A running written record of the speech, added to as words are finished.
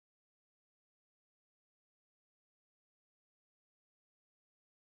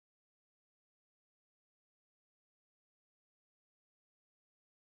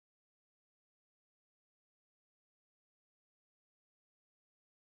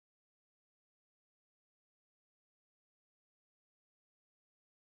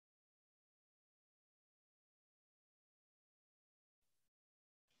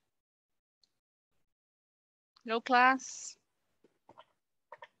Hello, class.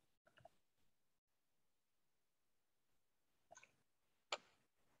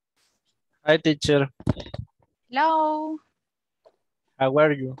 Hi, teacher. Hello. How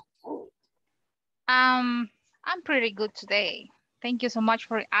are you? I'm pretty good today. Thank you so much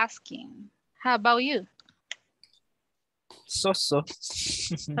for asking. How about you? So. Also,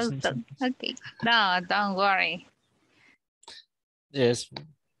 okay. No, don't worry. Yes,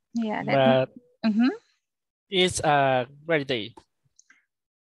 Yeah, but Mhm. it's a great day.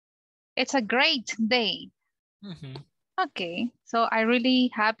 It's a great day. Mhm. Okay, so I'm really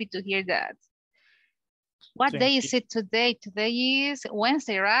happy to hear that. What Thank day you. is it today? Today is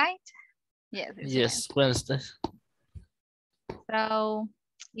Wednesday, right? Yes, it's Yes, Wednesday. Wednesday. So,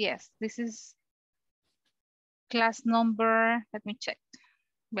 yes, this is class number, let me check.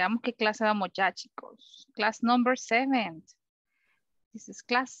 Veamos qué clase vamos ya, chicos. Class number 7. This is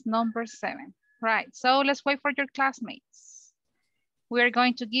class number 7. Right, so let's wait for your classmates. We are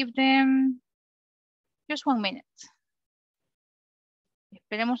going to give them just 1 minute.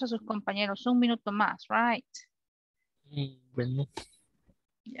 Esperemos a sus compañeros un minuto más, right? Bueno.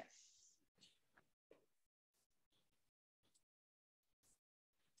 Yes.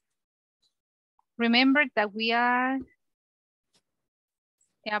 Remember that we are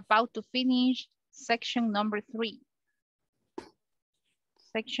about to finish section number 3.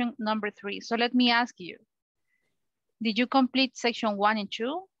 Section number 3. So let me ask you, did you complete section 1 and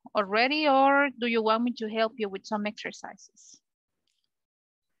 2 already, or do you want me to help you with some exercises?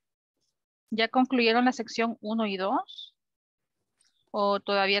 ¿Ya concluyeron la sección 1 y 2? ¿O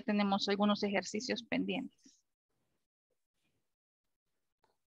todavía tenemos algunos ejercicios pendientes?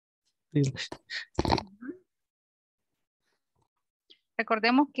 Sí.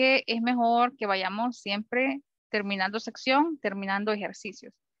 Recordemos que es mejor que vayamos siempre terminando sección, terminando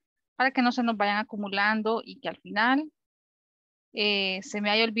ejercicios, para que no se nos vayan acumulando y que al final se me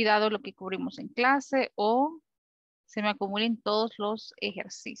haya olvidado lo que cubrimos en clase o se me acumulen todos los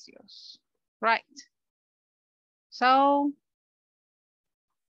ejercicios. Right. So,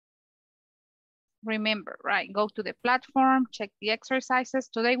 remember, right, go to the platform, check the exercises.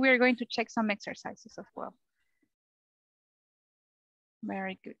 Today we are going to check some exercises as well.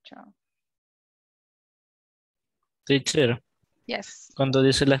 Very good job. Teacher, Yes. cuando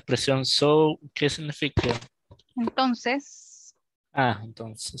dice la expresión so, ¿qué significa? Entonces,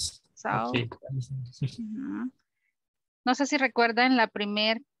 Entonces. so, Okay. No sé si recuerdan la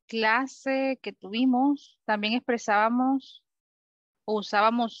primer clase que tuvimos, también expresábamos o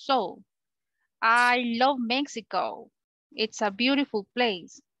usábamos so. I love Mexico. It's a beautiful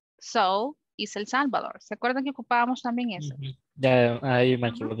place. So is El Salvador. ¿Se acuerdan que ocupábamos también eso? Ya, ahí me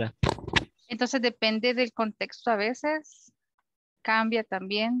acordé. Entonces depende del contexto a veces, cambia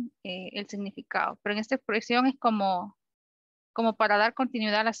también el significado. Pero en esta expresión es como para dar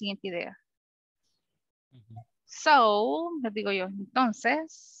continuidad a la siguiente idea. So, les digo yo,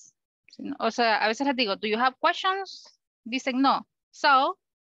 entonces, o sea, a veces les digo, do you have questions? Dicen no. So,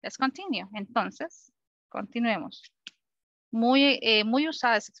 let's continue. Entonces, continuemos. Muy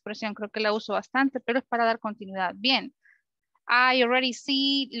usada esa expresión, creo que la uso bastante, pero es para dar continuidad. Bien. I already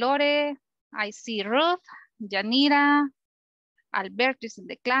see Lore, I see Ruth, Yanira, Alberto is in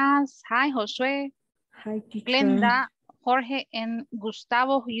the class. Hi, Josué. Hi, teacher. Glenda, Jorge, and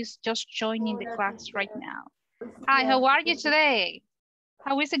Gustavo, who is just joining the class right now. Hi, how are you today?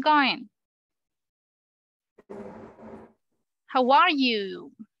 How is it going? How are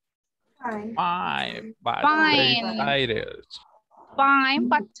you? Fine, but very Fine. tired. Fine,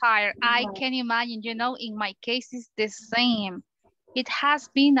 but tired. I can imagine, you know, in my case, it's the same. It has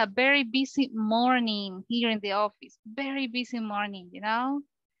been a very busy morning here in the office. Very busy morning, you know.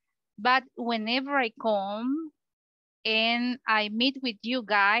 But whenever I come and I meet with you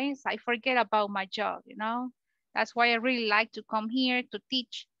guys, I forget about my job, you know. That's why I really like to come here to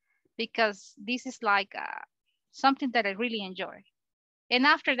teach, because this is like something that I really enjoy. And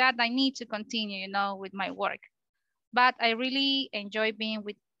after that, I need to continue, you know, with my work. But I really enjoy being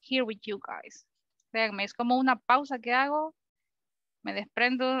here with you guys. Véanme, es como una pausa que hago, me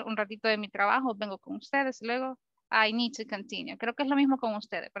desprendo un ratito de mi trabajo, vengo con ustedes, y luego I need to continue. Creo que es lo mismo con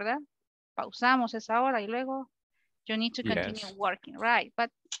ustedes, ¿verdad? Pausamos esa hora y luego you need to continue Yes. working, right?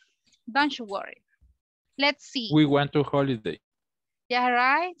 But don't you worry. Let's see. We went to holiday. Yeah,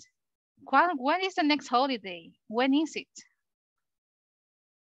 right? When is the next holiday? When is it?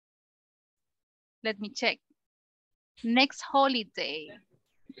 Let me check. Next holiday.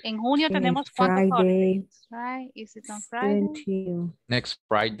 En junio tenemos cuántos holidays, right? Is it on Friday? 17. Next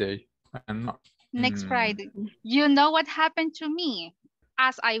Friday. Next Friday. You know what happened to me?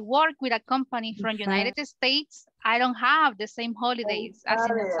 as I work with a company from United States, I don't have the same holidays as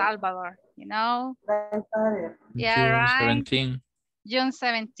in El Salvador, you know? Yeah, June right. 17. June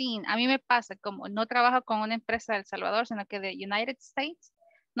 17. A mí me pasa, como no trabajo con una empresa de El Salvador, sino que de United States,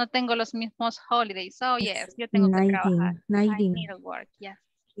 no tengo los mismos holidays. So yes, yo tengo que trabajar. I need to work, yes.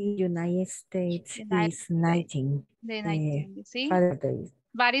 United States United is 19. The 19, you see? Saturdays.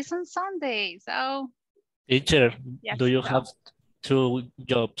 But it's on Sunday, so Teacher, yes. do you have 2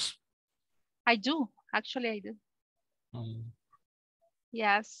 jobs? I do, actually I do. Um,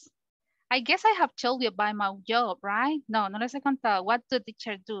 Yes. I guess I have told you about my job, right? No, no les he contado. What do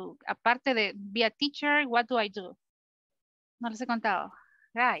teacher do? Aparte de be a teacher, what do I do? No les he contado.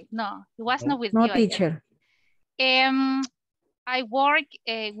 Right, no. It was not with No, you, I guess. teacher. I work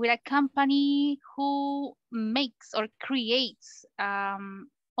with a company who makes or creates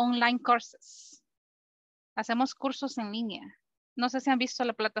online courses. Hacemos cursos en línea. No sé si han visto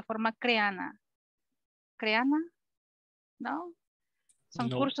la plataforma Creana. ¿Creana? ¿No? Son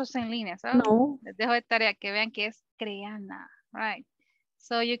No. cursos en línea. So No. les dejo de tarea que vean que es Creana. Right.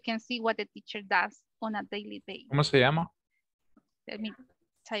 So you can see what the teacher does on a daily basis. ¿Cómo se llama? Let me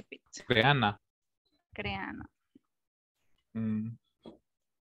type it. Creana. Creana. Mm.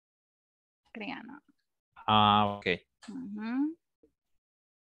 Creana. Ah, ok. Ujú.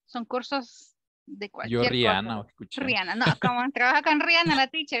 Son cursos de Yo cualquier Rihanna, cosa. escuché. Rihanna, no, come on, trabaja con Rihanna la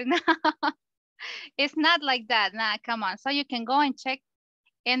teacher. No. It's not like that. Nah, come on. So you can go and check,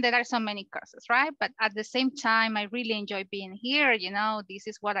 and there are so many courses, right? But at the same time, I really enjoy being here. You know, this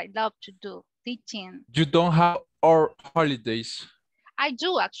is what I love to do, teaching. You don't have our holidays. I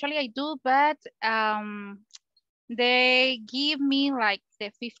do, actually I do, but they give me like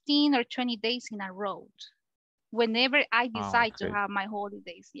the 15 or 20 days in a row. Whenever I decide to okay. have my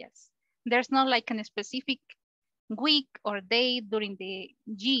holidays, yes. There's not like a specific week or day during the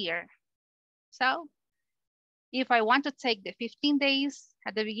year. So if I want to take the 15 days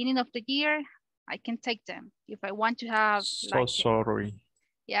at the beginning of the year, I can take them. If I want to have So like, sorry.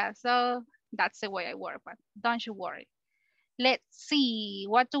 yeah, so that's the way I work, but don't you worry. Let's see,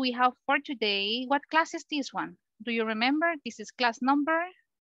 what do we have for today? What class is this one? Do you remember? This is class number?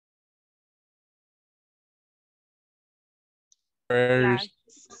 First,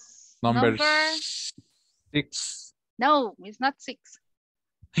 number 6. No, it's not 6.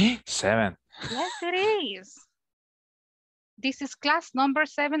 7. Yes, it is. This is class number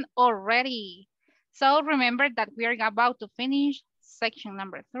 7 already. So remember that we are about to finish section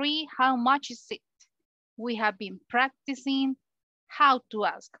number 3. How much is it? We have been practicing how to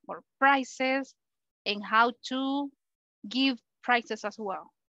ask for prices and how to give prices as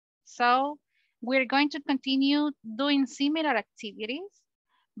well. So we're going to continue doing similar activities,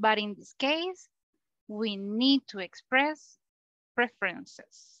 but in this case, we need to express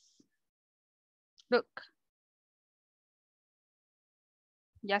preferences. Look.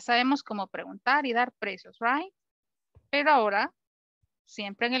 Ya sabemos cómo preguntar y dar precios, right? Pero ahora,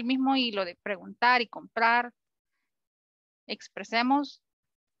 siempre en el mismo hilo de preguntar y comprar, expresemos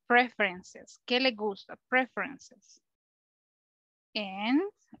preferences. ¿Qué le gusta? Preferences. And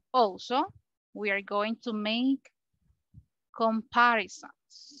also, we are going to make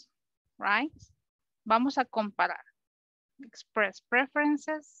comparisons, right? Vamos a comparar. Express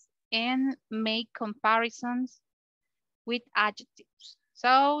preferences and make comparisons with adjectives.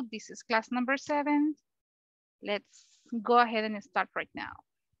 So this is class number 7. Let's go ahead and start right now.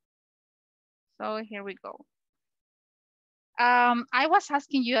 So here we go. I was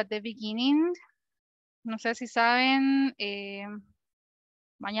asking you at the beginning, no sé si saben,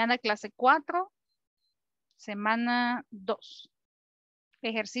 mañana clase 4, semana 2.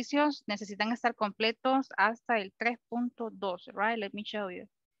 Ejercicios necesitan estar completos hasta el 3.12, right? Let me show you.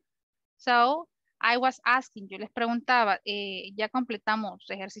 So, I was asking, yo les preguntaba, ya completamos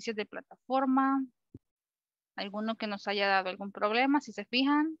ejercicios de plataforma, alguno que nos haya dado algún problema, si se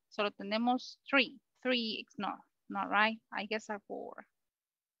fijan, solo tenemos 3, no, right? I guess are 4.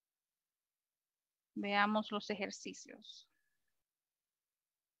 Veamos los ejercicios.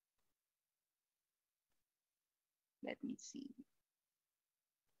 Let me see.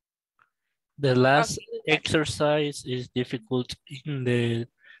 The last exercise is difficult in the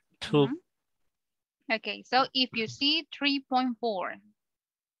 2. Okay, so if you see 3.4,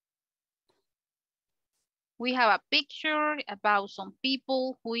 we have a picture about some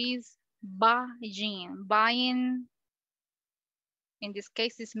people who is buying. In this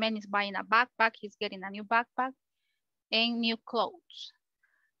case, this man is buying a backpack. He's getting a new backpack and new clothes,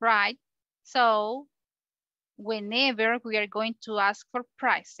 right? So whenever we are going to ask for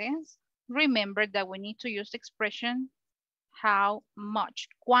prices, remember that we need to use the expression how much.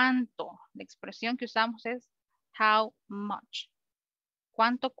 ¿Cuánto? La expresión que usamos es how much.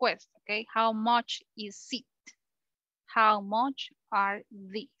 ¿Cuánto cuesta? Okay. How much is it? How much are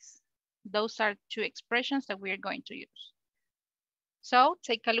these? Those are two expressions that we are going to use. So,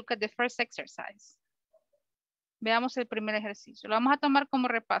 take a look at the first exercise. Veamos el primer ejercicio. Lo vamos a tomar como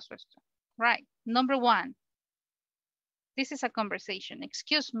repaso esto. Right. Number 1. This is a conversation.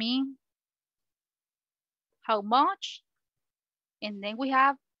 Excuse me. How much? And then we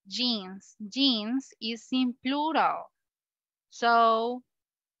have jeans. Jeans is in plural. So,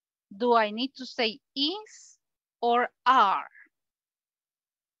 do I need to say is or are?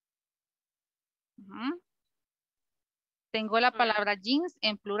 Tengo la palabra jeans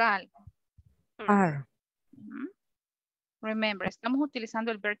en plural. Are. Remember, estamos utilizando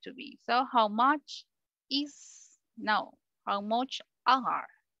el verb to be. So, how much is? No. How much are?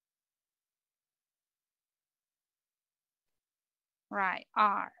 Right,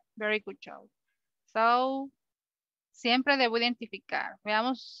 are. Very good job. So, siempre debo identificar.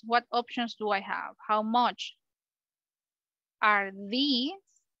 Veamos, what options do I have? How much? Are these?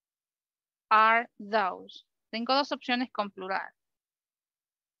 Are those? Tengo dos opciones con plural.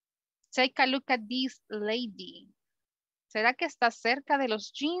 Take a look at this lady. ¿Será que está cerca de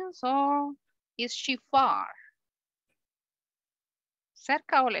los jeans or is she far?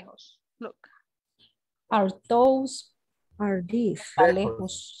 ¿Cerca o lejos? Look. Are those? Are these? Está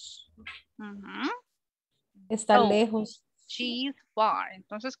lejos. Está Oh, lejos. she is far.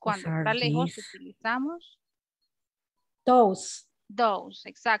 Entonces, cuando are está lejos, these? utilizamos Those. those.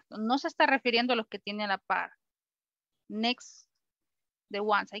 Exacto. No se está refiriendo a los que tiene a la par. Next, the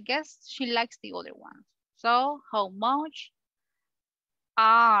ones. I guess she likes the other ones. So, how much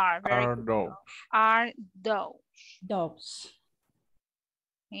are? Very Are good. those? Are those? Those.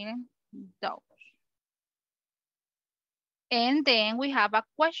 Miren, those. And then we have a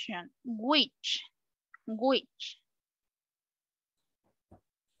question. Which? Which?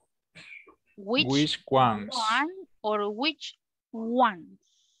 Which ones? One or which ones?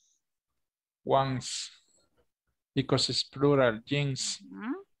 Ones. Because it's plural, jeans.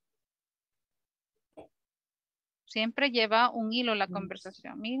 Siempre lleva un hilo la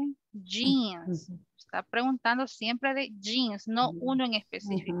conversación. Miren, jeans. Está preguntando siempre de jeans, no uno en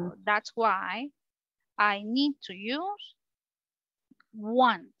específico. That's why I need to use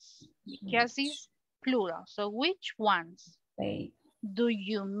ones because it's plural. So which ones? They. Do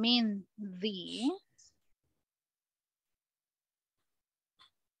you mean these?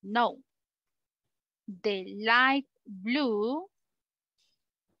 No. The light blue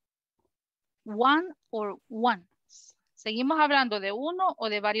one or ones. Seguimos hablando de uno o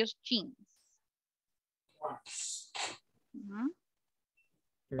de varios jeans. Ones.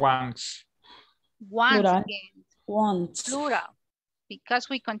 Once Plural. again. Want. Plural. Because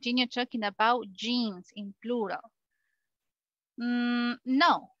we continue talking about jeans in plural.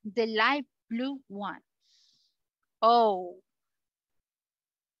 No, the light blue ones. Oh.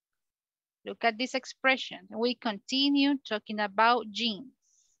 Look at this expression. We continue talking about jeans.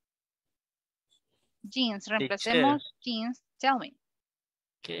 Jeans. Reemplacemos jeans. Tell me.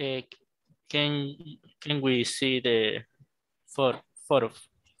 Can we see the photo?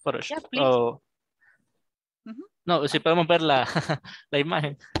 Yeah, please. No, si podemos ver la, la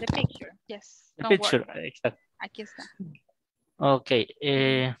imagen. The picture, yes. The Don't picture, worry. exacto. Aquí está. Ok.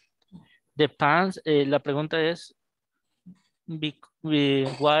 The pants, la pregunta es,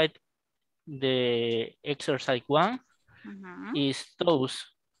 what the exercise one is those.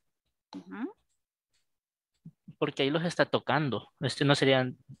 Porque ahí los está tocando. No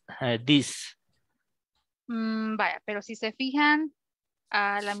serían this. Vaya, pero si se fijan,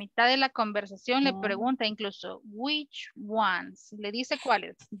 a la mitad de la conversación le pregunta incluso, which ones? Le dice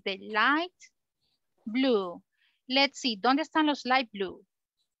cuáles. The light blue. Let's see, ¿dónde están los light blue?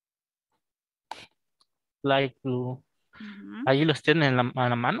 Light blue. ¿Ahí los tienen a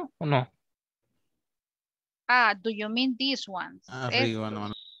la mano o no? Ah, do you mean these ones? Arriba, no.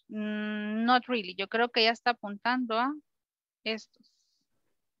 Not really. Yo creo que ya está apuntando a estos.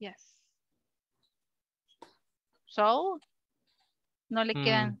 Yes. So, no le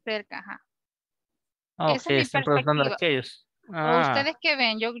quedan cerca. Ajá. Esa es mi están preguntando a perspectiva. aquellos. O ustedes que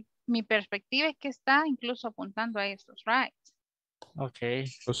ven, mi perspectiva es que está incluso apuntando a estos, right? Ok.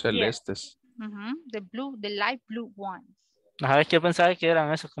 Los celestes. The blue, the light blue ones. Ajá, es que yo pensaba que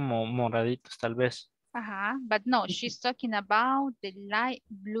eran esos como moraditos, tal vez. Ajá, but no, she's talking about the light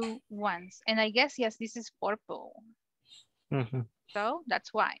blue ones. And I guess, yes, this is purple. So,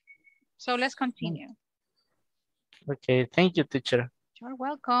 that's why. So, let's continue. Okay, thank you, teacher. You're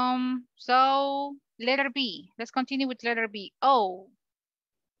welcome. So, Letter B. Let's continue with letter B. Oh.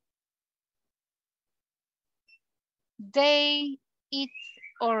 They, it,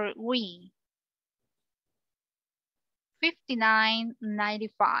 or we.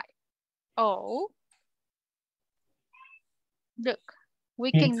 59.95. Oh. Look,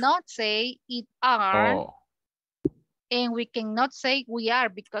 we cannot say it are, Oh. and we cannot say we are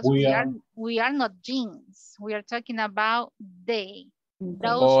because we are not jeans. We are talking about they.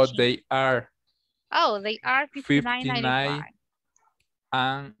 Those Oh, jeans. they are Oh, they are 59.95. 59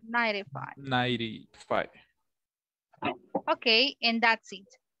 and 95. 95. Okay, and that's it.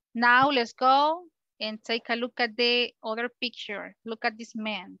 Now let's go and take a look at the other picture. Look at this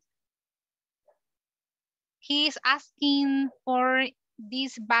man. He is asking for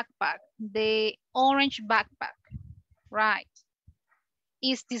this backpack, the orange backpack, right?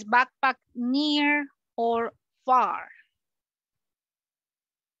 Is this backpack near or far?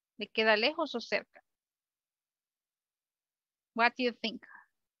 ¿Le queda lejos o cerca? What do you think?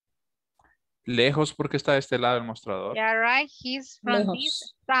 Lejos porque está de este lado el mostrador. Yeah, right. He's from Lejos.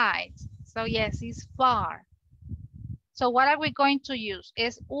 this side. So yes, he's far. So what are we going to use?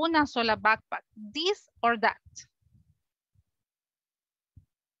 Es una sola backpack. This or that?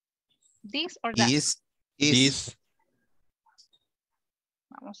 This or that? Is.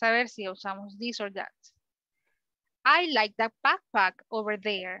 Vamos a ver si usamos this or that. I like that backpack over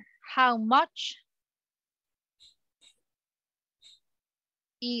there. How much?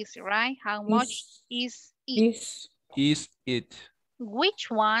 Is, right? How much is it? Is it. Which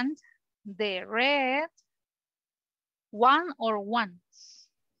one? The red one or ones?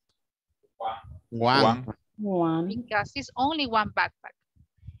 One. One. Because it's only one backpack.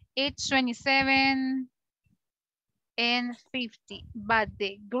 It's 27 and 50, but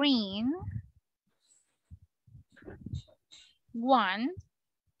the green one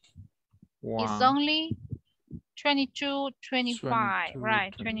is only 22.25,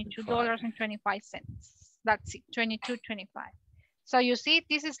 right? $22.25. That's it, 22.25. So you see,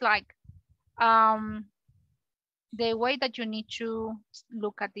 this is like the way that you need to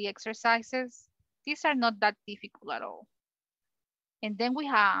look at the exercises. These are not that difficult at all. And then we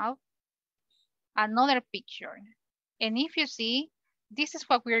have another picture. And if you see, this is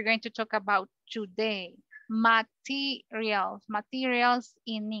what we're going to talk about today. Materials, materials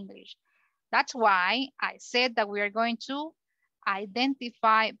in English. That's why I said that we are going to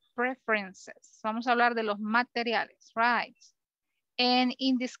identify preferences. Vamos a hablar de los materiales, right? And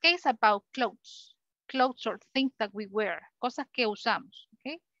in this case about clothes or things that we wear, cosas que usamos,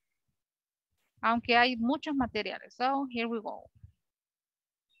 okay? Aunque hay muchos materiales. So here we go.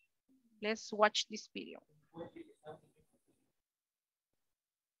 Let's watch this video.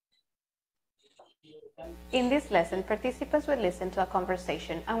 In this lesson, participants will listen to a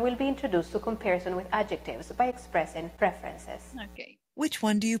conversation and will be introduced to comparison with adjectives by expressing preferences. Okay. Which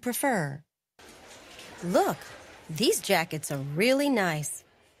one do you prefer? Look, these jackets are really nice.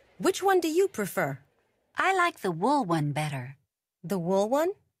 Which one do you prefer? I like the wool one better. The wool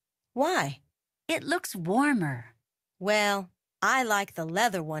one? Why? It looks warmer. Well, I like the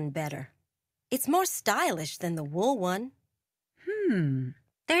leather one better. It's more stylish than the wool one.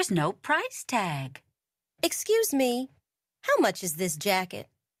 There's no price tag. Excuse me, how much is this jacket?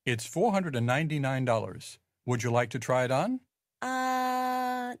 It's $499. Would you like to try it on?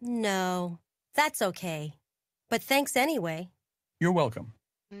 No. That's okay. But thanks anyway. You're welcome.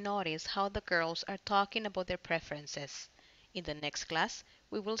 Notice how the girls are talking about their preferences. In the next class,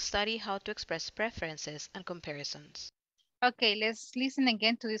 we will study how to express preferences and comparisons. Okay, let's listen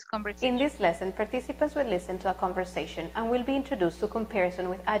again to this conversation. In this lesson, participants will listen to a conversation and will be introduced to comparison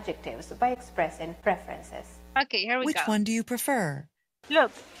with adjectives by expressing preferences. Okay, here we go. Which one do you prefer? Look,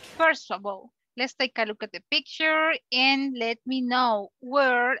 first of all, let's take a look at the picture and let me know,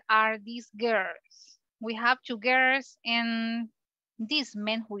 where are these girls? We have two girls and this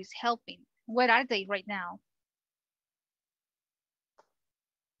man who is helping. Where are they right now?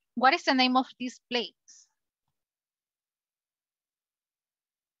 What is the name of this place?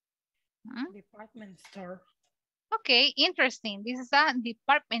 Department store. Okay, interesting. This is a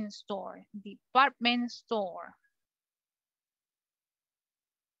department store. Department store.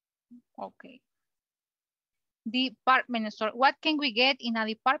 Okay. Department store. What can we get in a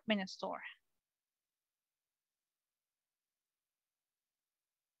department store?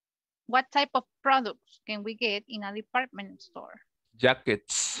 What type of products can we get in a department store?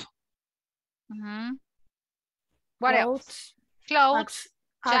 Jackets. What else? Clothes,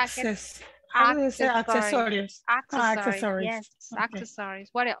 jackets, accessories. Accessories. Yes, Okay. accessories.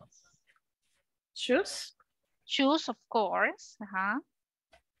 What else? Shoes. Shoes, of course.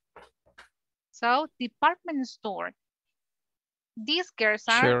 So department store. These girls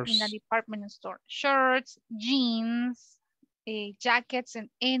are in a Shirts. department store. Shirts, jeans, jackets, and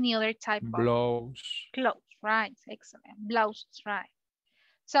any other type of Blouse. clothes, right? Excellent. Blouses, right?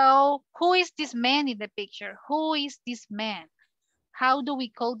 So who is this man in the picture? Who is this man? How do we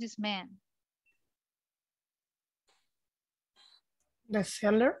call this man? The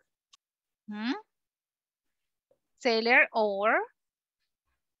seller. Hmm? Seller or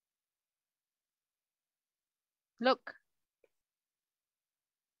look,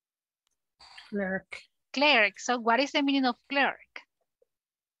 Clerk. clerk. So what is the meaning of clerk?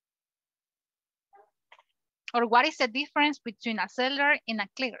 Or what is the difference between a seller and a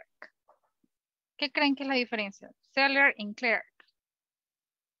clerk? ¿Qué creen que es la diferencia? Seller and clerk.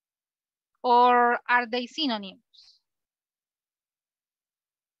 Or are they synonyms?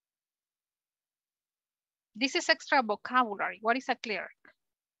 This is extra vocabulary. What is a clerk?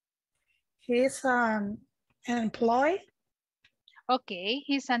 He's an employee. Okay,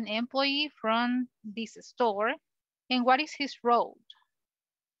 he's an employee from this store. And what is his role?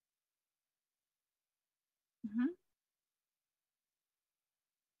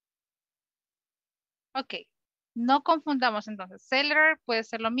 Ok, no confundamos entonces. Seller puede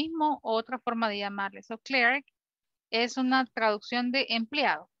ser lo mismo o otra forma de llamarle. So clerk es una traducción de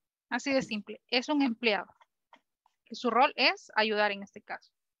empleado. Así de simple. Es un empleado. Su rol es ayudar en este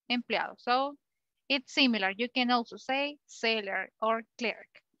caso. Empleado. So it's similar. You can also say seller or clerk.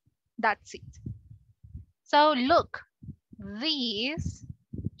 That's it. So look, these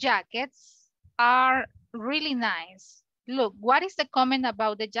jackets are really nice. Look, what is the comment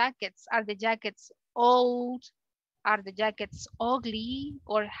about the jackets? Are the jackets old? Are the jackets ugly?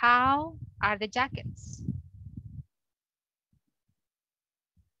 Or how are the jackets?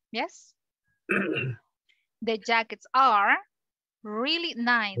 Yes? The jackets are really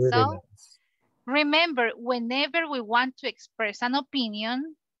nice. Really so nice. remember, whenever we want to express an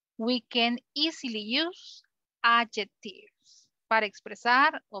opinion, we can easily use adjectives. Para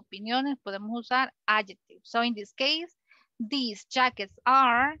expresar opiniones podemos usar adjectives. So in this case, these jackets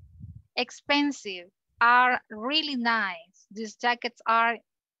are expensive, are really nice. These jackets are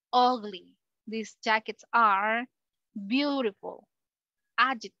ugly. These jackets are beautiful.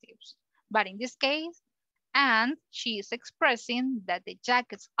 Adjectives. But in this case, and she is expressing that the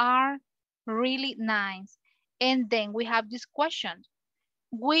jackets are really nice. And then we have this question.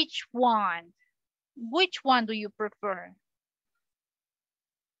 Which one? Which one do you prefer?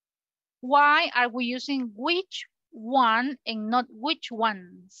 Why are we using which one and not which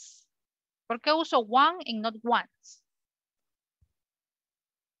ones? ¿Por qué uso one and not ones?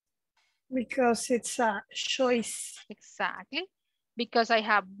 Because it's a choice. Exactly. Because I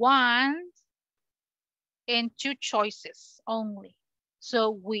have one and two choices only.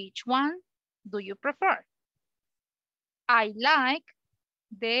 So which one do you prefer? I like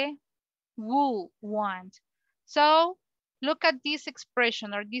the wool one. So look at this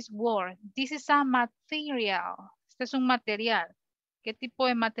expression or this word. This is a material. Este es un material. ¿Qué tipo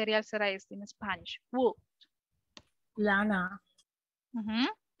de material será este en Spanish? Wool. Lana.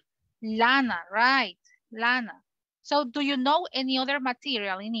 Lana, right. Lana. So do you know any other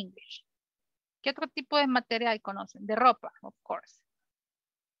material in English? ¿Qué otro tipo de material conocen? De ropa, of course.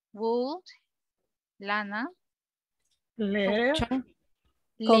 Wool, lana. Leather.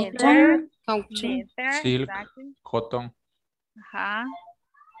 Leather. Silk. Exactly. Cotton. Ajá.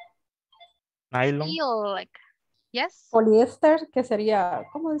 Nylon. Silk. Yes. Poliéster, que sería,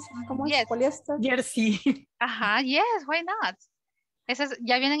 ¿cómo es? ¿Cómo es? Yes. Poliéster. Jersey. Ajá, yes, why not? Esas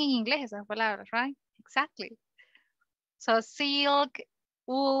ya vienen en inglés esas palabras, right? Exactly. So silk,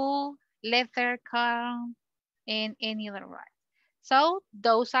 wool, leather, cotton, and any other right. So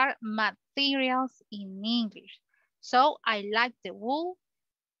those are materials in English. So I like the wool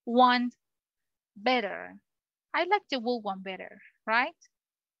one better. I like the wool one better, right?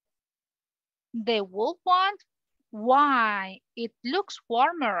 The wool one, why? It looks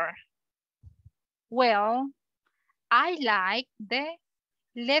warmer. Well, I like the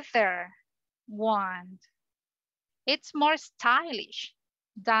leather one. It's more stylish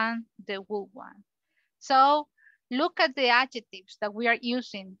than the wool one. So look at the adjectives that we are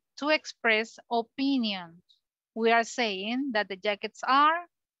using to express opinions. We are saying that the jackets are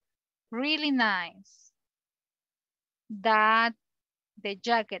really nice, that the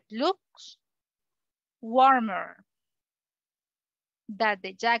jacket looks warmer, that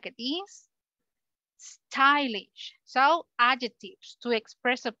the jacket is stylish. So adjectives to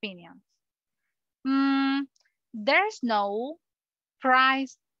express opinions. There's no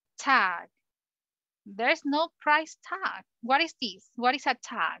price tag. There's no price tag. What is this? What is a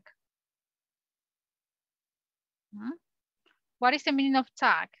tag? Mhm. What is the meaning of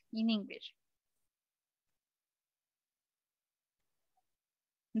tag in English?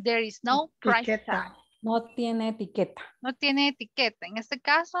 There is no price tag. Etiqueta. No tiene etiqueta. No tiene etiqueta. En este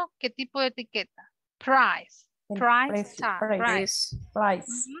caso, ¿qué tipo de etiqueta? Price. El Price precio, tag. price.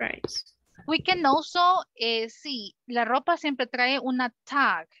 Price. Price. We can also, sí, la ropa siempre trae una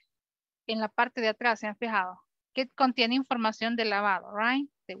tag en la parte de atrás, ¿se han fijado? Que contiene información de lavado, right?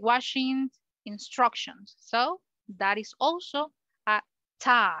 The washing instructions. So, that is also a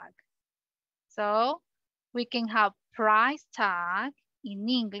tag. So, we can have price tag in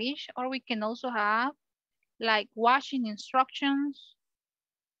English, or we can also have like washing instructions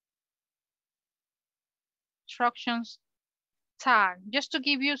tag, just to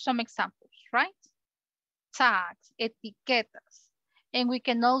give you some examples, right? Tags, etiquetas, and we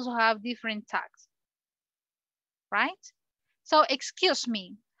can also have different tags, right? So excuse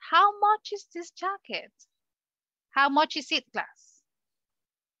me, how much is this jacket? How much is it, class?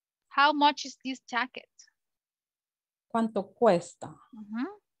 How much is this jacket? ¿Cuánto cuesta?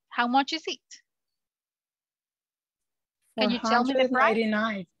 How much is it? Can you tell me the price?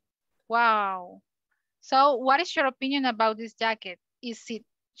 $499. Wow. So what is your opinion about this jacket? Is it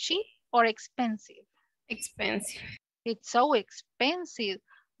cheap or expensive? Expensive. It's so expensive.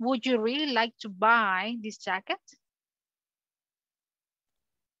 Would you really like to buy this jacket?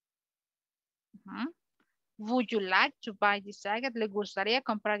 Would you like to buy this jacket? ¿Le gustaría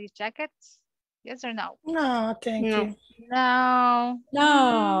comprar this jacket? Yes or no? No, thank you. No.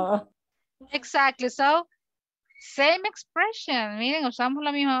 No. Exactly. So, same expression. Miren, usamos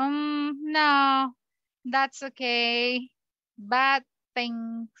la misma. No, that's okay. Bad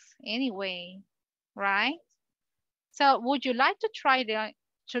things anyway, right? So, would you like to try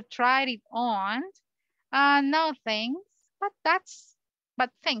it on? No thanks,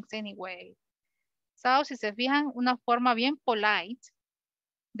 but thanks anyway. So, si se fijan, una forma bien polite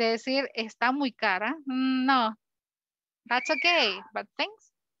de decir está muy cara. No, that's okay, but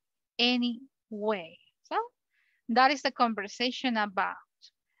thanks anyway. So, that is the conversation about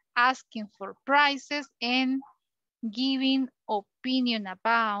asking for prices and giving opinion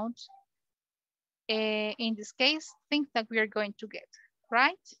about, in this case, things that we are going to get,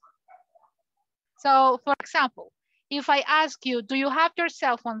 right? So, for example, if I ask you, do you have your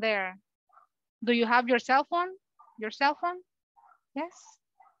cell phone there? Do you have your cell phone? Your cell phone? Yes.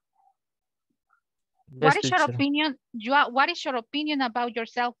 What is your opinion? What is your opinion about your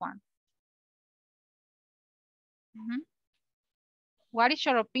cell phone? What is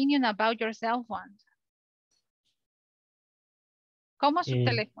your opinion about your cell phone? ¿Cómo es su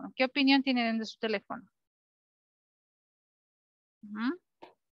teléfono? ¿Qué opinión tienen de su teléfono?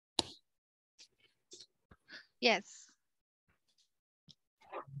 Yes.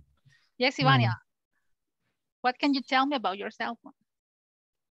 Yes, Ivania. What can you tell me about your cell phone?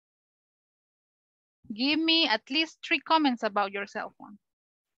 Give me at least 3 comments about your cell phone.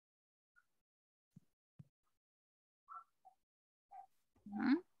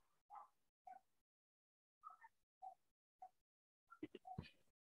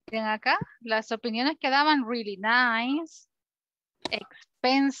 Miren acá, las opiniones que daban really nice,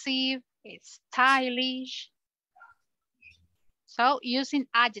 expensive, stylish. So, using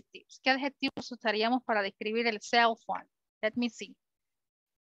adjectives. ¿Qué adjetivos usaríamos para describir el cell phone? Let me see.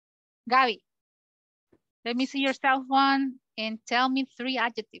 Gaby, let me see your cell phone and tell me 3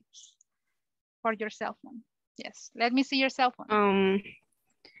 adjectives for your cell phone. Yes, let me see your cell phone.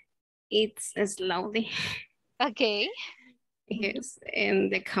 It's slowly. Okay. Yes,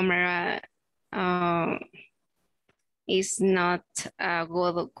 and the camera is not a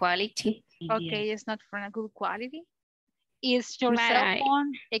good quality. Okay, it's not for a good quality. Is your cell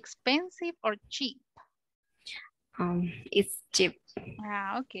phone expensive or cheap? It's cheap.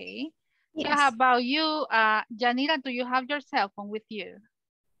 Okay. Yes. So how about you, Janira, do you have your cell phone with you?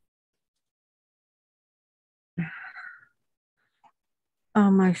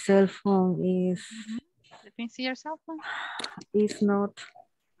 My cell phone is... Let me see your cell phone. It's not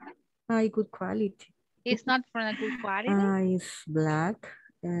high good quality. It's not from a good quality? It's black.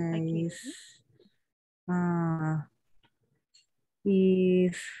 Okay.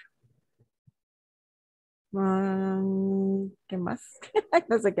 ¿Qué más?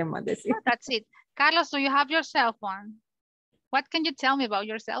 No sé qué más decir. That's it. Carlos, do you have your cell phone? What can you tell me about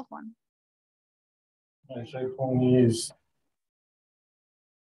your cell phone? My cell phone is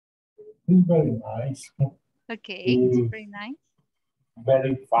very nice. Okay, it's very nice.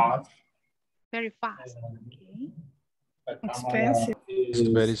 Very fast. Very fast. Okay. Expensive. It's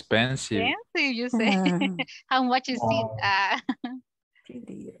very expensive. Expensive, you say. How much is it?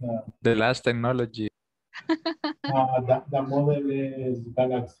 The last technology. The model is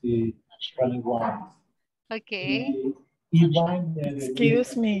Galaxy 21. Okay.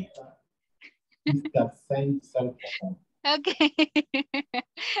 Excuse me. It's the same cell phone. Okay.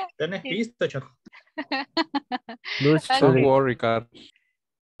 Tenés visto, Choco. Don't worry, Carl.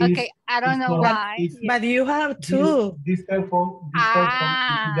 Okay, I don't know why. But you have two. This cell phone,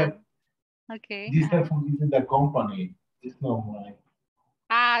 Okay. This cell phone is the company. It's not mine.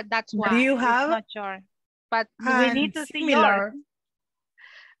 That's why. Do you It's have? not sure. But we need to see yours.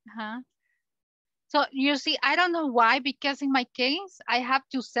 So you see, I don't know why, because in my case, I have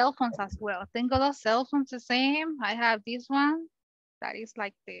two cell phones as well. Tengo dos cell phones the same. I have this one that is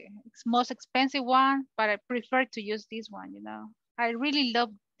like the most expensive one, but I prefer to use this one, you know. I really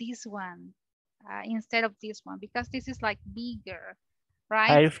love this one instead of this one because this is like bigger,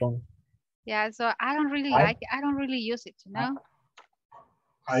 right? iPhone. Yeah, so I don't really like it. I don't really use it, you know.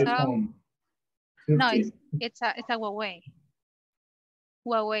 iPhone. So, no, it's a Huawei.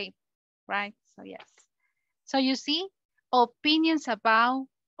 Huawei, right? So yes. So you see, opinions about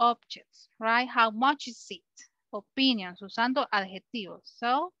objects, right? How much is it? Opinions, usando adjetivos.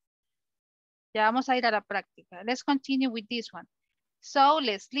 So, ya vamos a ir a la práctica. Let's continue with this one. So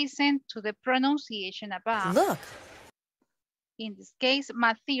let's listen to the pronunciation about. Look. In this case,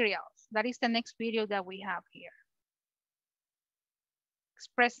 materials. That is the next video that we have here.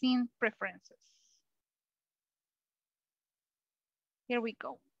 Expressing preferences. Here we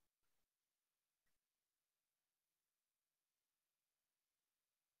go.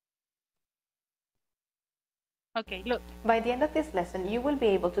 Okay, look. By the end of this lesson, you will be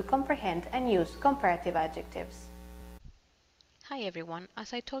able to comprehend and use comparative adjectives. Hi everyone,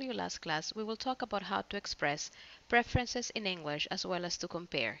 as I told you last class, we will talk about how to express preferences in English as well as to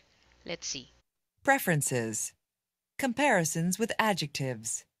compare. Let's see. Preferences. Comparisons with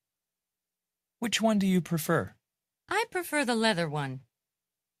adjectives. Which one do you prefer? I prefer the leather one.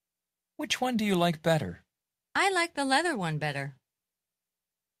 Which one do you like better? I like the leather one better.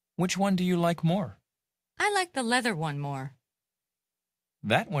 Which one do you like more? I like the leather one more.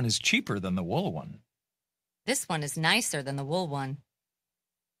 That one is cheaper than the wool one. This one is nicer than the wool one.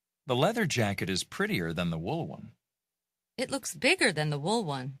 The leather jacket is prettier than the wool one. It looks bigger than the wool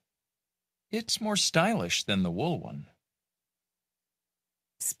one. It's more stylish than the wool one.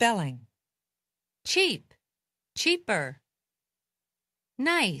 Spelling. Cheap, cheaper.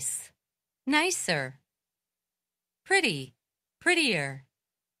 Nice, nicer. Pretty, prettier.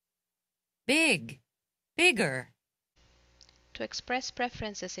 Big, bigger. To express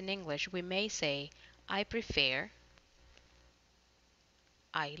preferences in English, we may say, I prefer,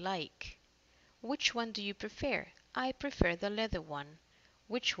 I like. Which one do you prefer? I prefer the leather one.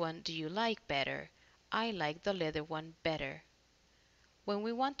 Which one do you like better? I like the leather one better. When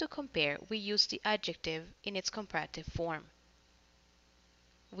we want to compare, we use the adjective in its comparative form.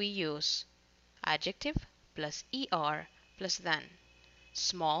 We use adjective plus er plus than.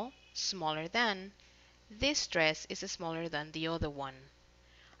 Small, smaller than. This dress is smaller than the other one.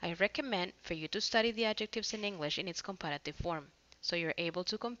 I recommend for you to study the adjectives in English in its comparative form, so you're able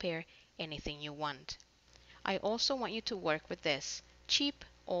to compare anything you want. I also want you to work with this: cheap,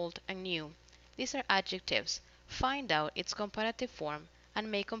 old, and new. These are adjectives. Find out its comparative form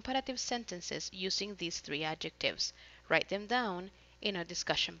and make comparative sentences using these three adjectives. Write them down in our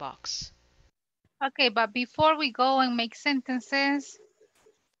discussion box. Okay, but before we go and make sentences,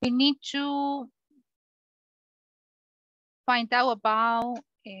 we need to find out about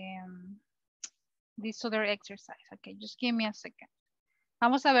this other exercise. Okay, just give me a second.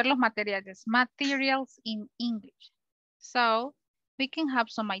 Vamos a ver los materiales. Materials in English. So we can have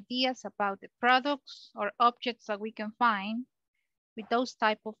some ideas about the products or objects that we can find with those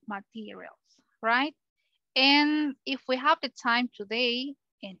type of materials, right? And if we have the time today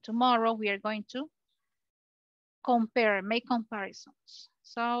and tomorrow, we are going to compare, make comparisons.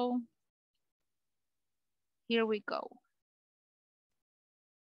 So here we go.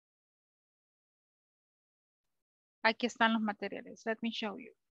 Aquí están los materiales. Let me show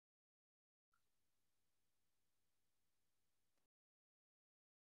you.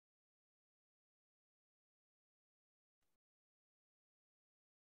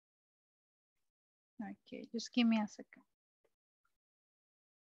 Okay, just give me a second.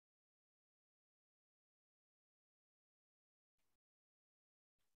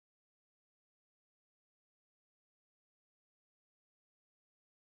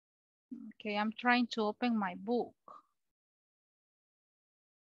 Okay, I'm trying to open my book.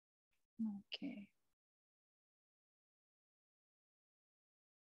 Okay.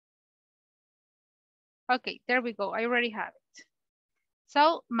 Okay, there we go. I already have it.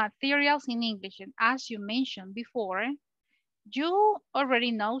 So materials in English, and as you mentioned before, you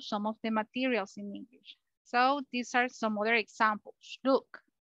already know some of the materials in English. So these are some other examples. Look,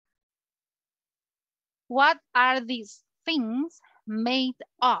 what are these things made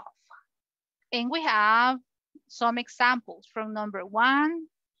of? And we have some examples from number 1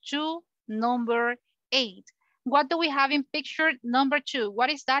 to number 8. What do we have in picture number 2? What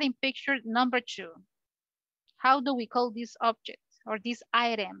is that in picture number 2? How do we call this object or this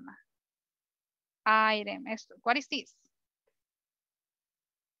item? Item. What is this?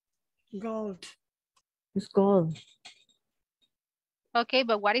 Gold. It's gold. Okay,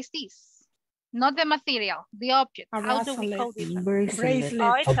 but what is this? Not the material, the object. How do we call this? Bracelet.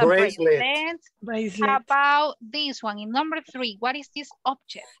 Oh, it's A bracelet. Bracelet. How about this one in number 3? What is this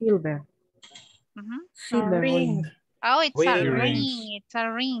object? Silver. Silver ring. Oh, it's a Earrings. ring. It's a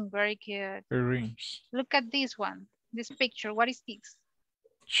ring. Very good. Earrings. Look at this one. This picture. What is this?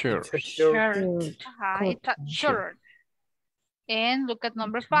 Shirt. It's a shirt. It's a shirt. And look at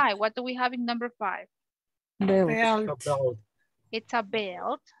number 5. What do we have in number 5? Belt. A belt. It's a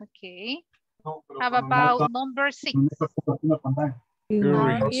belt. Okay. How about number 6?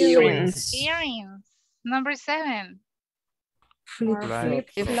 Earrings. Earrings. Number 7.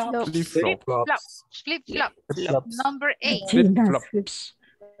 Flip-flops. Flip-flops. Number 8. Flip-flops.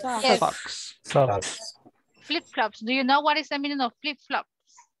 Yes. Socks. Flip-flops. Do you know what is the meaning of flip-flops?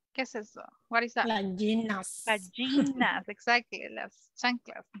 ¿Qué es eso? What is that? Gallinas. Gallinas, exactly. Las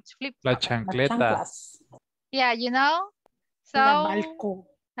chanclas. La Flip-flops. chancleta. Yeah, you know? So,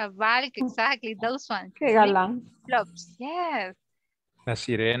 a balco, exactly. Those ones. Qué galán. Flip-flops. Yes. Las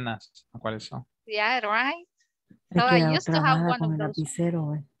sirenas. ¿Cuáles son? Yeah, right? So I used to have one of those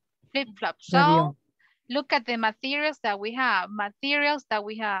flip-flops. So look at the materials that we have.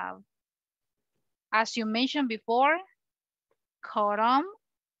 As you mentioned before, cotton,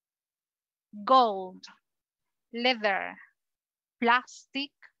 gold, leather,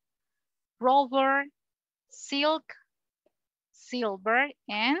 plastic, rubber, silk, silver,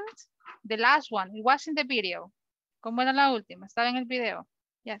 and the last one. It was in the video. ¿Cómo era la última? Estaba en el video.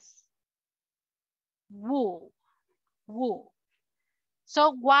 Yes. Wool. Wool.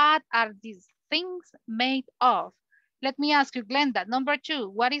 So what are these things made of? Let me ask you, Glenda, number 2,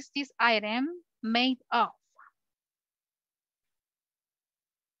 what is this item made of?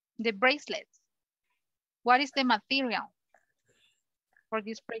 The bracelet. What is the material for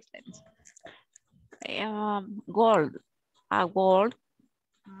this bracelet? Gold. A gold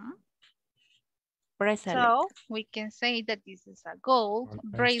bracelet. So we can say that this is a gold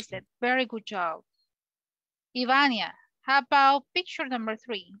bracelet. Very good job. Ivania, how about picture number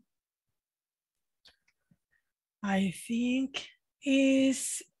 3? I think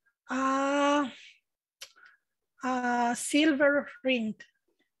is a silver ring.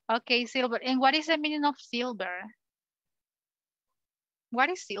 Okay, silver. And what is the meaning of silver? What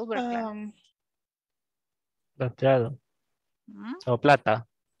is silver? Plateado. O plata.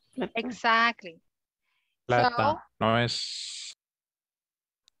 Exactly. Plata. So, No es.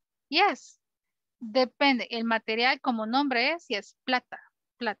 yes. Depende. El material como nombre es, yes, plata.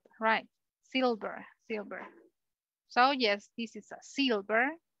 Plata, right. Silver. So, yes, this is a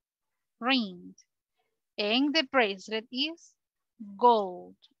silver ring. And the bracelet is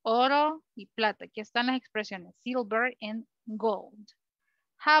gold. Oro y plata. Aquí están las expresiones. Silver and gold.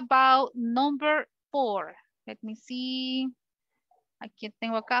 How about number 4? Let me see. Aquí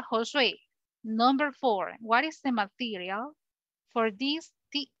tengo acá, Josué. Number 4. What is the material for this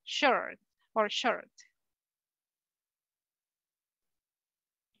t-shirt or shirt?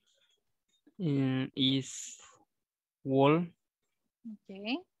 Is wool.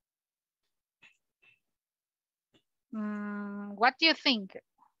 Okay. What do you think,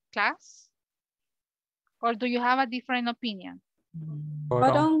 class? Or do you have a different opinion?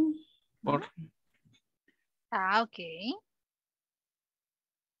 Cotton. Ah, okay.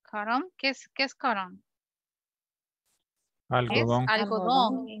 Cotton, ¿qué es cotton? Algodón. Es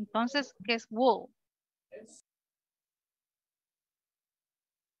algodón. Entonces, ¿qué es wool?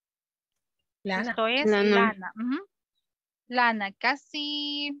 Lana. Esto es lana. Lana,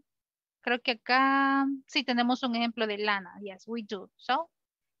 casi, creo que acá sí tenemos un ejemplo de lana. Yes, we do. So,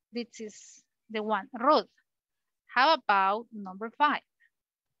 this is the one. Ruth, how about number 5?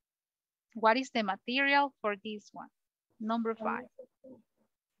 What is the material for this one? Number 5.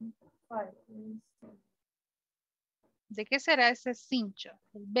 ¿De qué será ese cincho?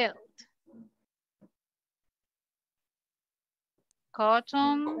 El belt.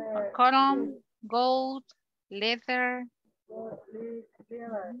 Cotton, gold, leather.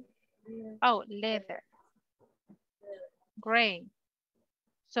 Oh, leather. Gray.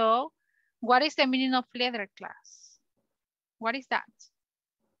 So, what is the meaning of leather, class? What is that?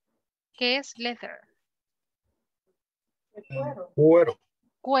 ¿Qué es leather? Cuero.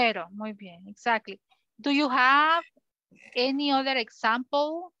 Cuero, muy bien, exactly. Do you have any other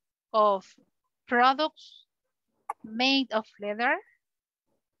example of products made of leather?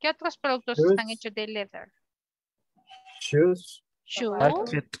 ¿Qué otros productos están hechos de leather? Shoes. Shoes.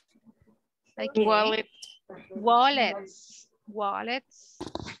 Jacket. Okay. Wallets. Wallets.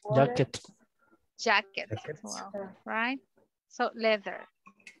 Jacket. Jackets. Wow. Right? So leather.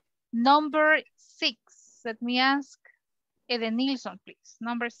 Number 6. Let me ask Eden Nilsson, please.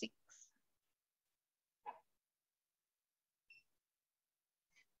 Number 6.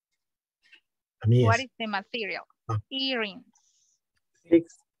 What is the material? Earrings.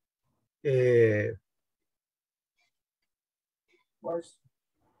 6.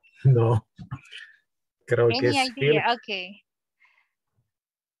 No. Creo que Any es idea? silk. Okay.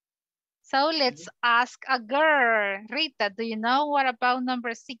 So let's ask a girl. Rita, do you know what about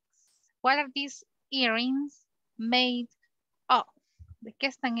number 6? What are these earrings made of? ¿De qué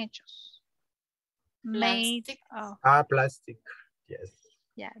están hechos? Made of. Ah, plastic. Yes.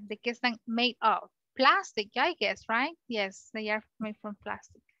 Yeah, ¿de qué están made of? Plastic, I guess, right? Yes, they are made from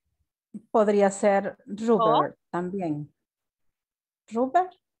plastic. Podría ser rubber también. Rubber.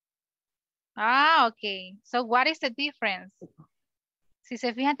 Ah, okay. So what is the difference? Si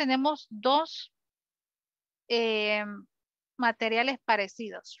se fijan, tenemos dos materiales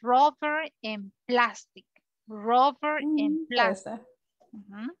parecidos. Rubber and plastic. Rubber and plastic.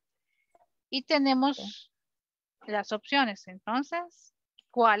 Y tenemos las opciones. Entonces,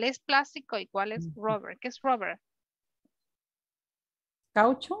 ¿cuál es plástico y cuál es rubber? ¿Qué es rubber?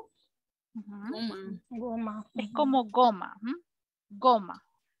 Caucho. Goma. Es como goma. Goma.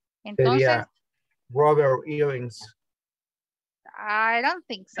 Entonces, Sería rubber earrings. I don't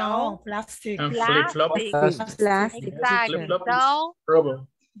think so. No, plastic. Plastic. Plastic. Exactly. So,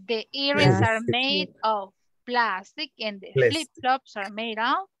 the earrings are made of plastic and the flip-flops are made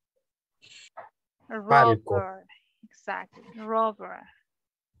of rubber. Exactly, rubber.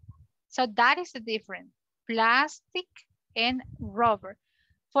 So that is the difference. Plastic and rubber.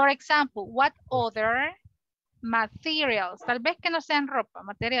 For example, what other materials, tal vez que no sean ropa,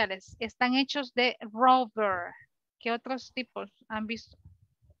 materiales, están hechos de rubber? ¿Qué otros tipos han visto?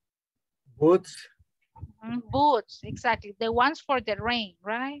 Boots. Boots, exactly. The ones for the rain,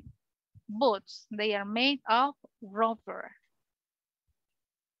 right? Boots, they are made of rubber.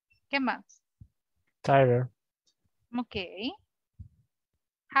 ¿Qué más? Tire. Okay.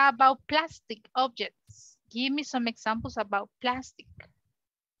 How about plastic objects? Give me some examples about plastic.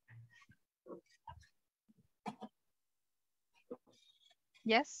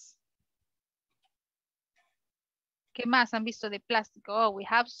 Yes. ¿Qué más han visto de plástico? Oh, we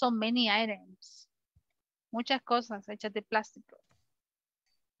have so many items. Muchas cosas hechas de plástico.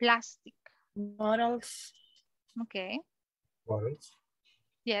 Plastic. Bottles. Okay. Bottles.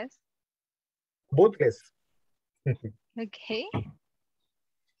 Yes. Bootles. Okay.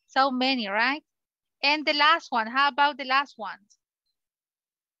 So many, right? And the last one, how about the last one?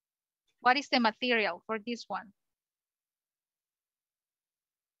 What is the material for this one?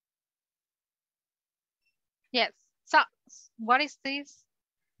 Yes, socks. What is this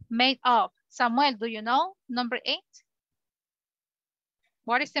made of? Samuel, do you know? Number 8.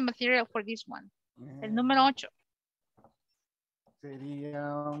 What is the material for this one? El número 8.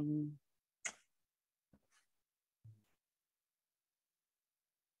 Sería...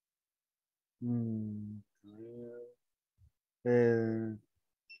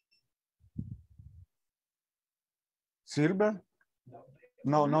 Silver.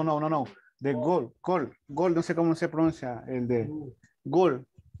 No. De gold, gold, no sé cómo se pronuncia, el de gold,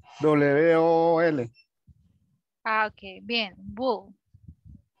 W-O-L. Ah, ok, bien, wool,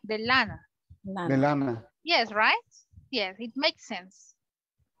 de lana. De lana. Yes, right? Yes, it makes sense.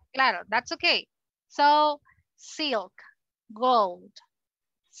 Claro, that's okay. So, silk, gold,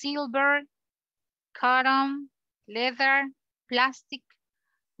 silver, cotton, leather, plastic,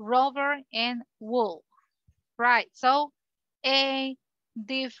 rubber, and wool. Right, so a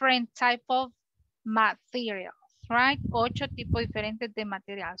different type of materials, right? 8 tipos diferentes de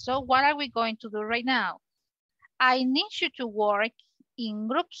material. So what are we going to do right now? I need you to work in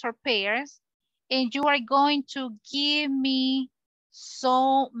groups or pairs, and you are going to give me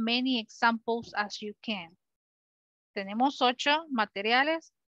so many examples as you can. Tenemos 8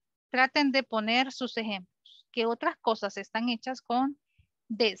 materiales. Traten de poner sus ejemplos. ¿Qué otras cosas están hechas con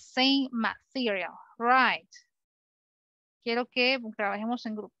the same material? Right. Quiero que trabajemos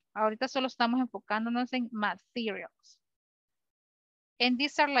en grupo. Ahorita solo estamos enfocándonos en materials. And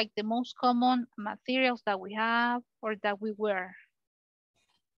these are like the most common materials that we have or that we wear.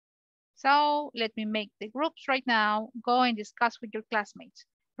 So let me make the groups right now. Go and discuss with your classmates.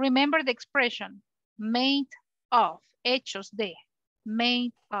 Remember the expression, made of, hechos de,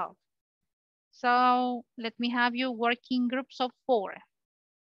 made of. So let me have you work in groups of 4.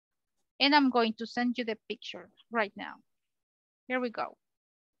 And I'm going to send you the picture right now. Here we go.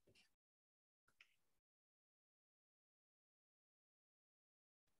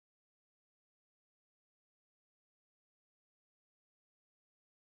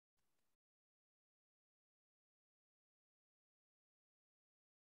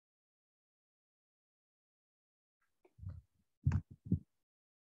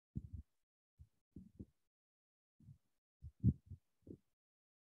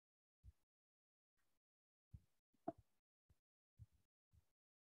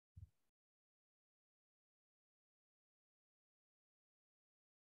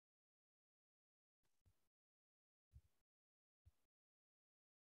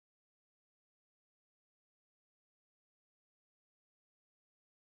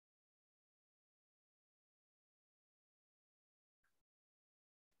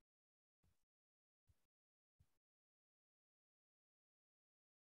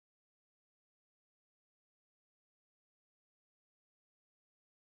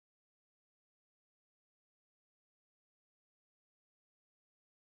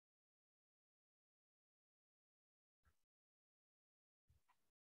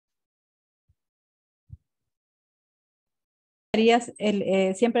 ¿Serías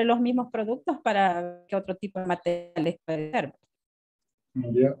siempre los mismos productos para qué otro tipo de materiales puede ser?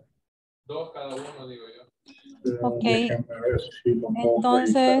 Ya. 2 cada uno, digo yo. Ok. Déjame ver si lo puedo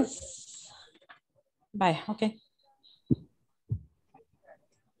Entonces, vaya, ok.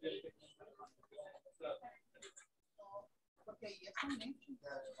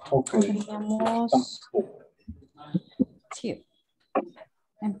 Ok. Podríamos, sí.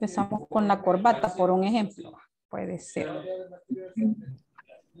 Empezamos con la corbata, por un ejemplo. Puede ser.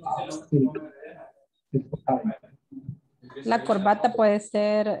 La corbata puede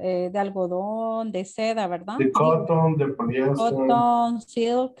ser de algodón, de seda, ¿verdad? De cotton, de poliéster. Cotton,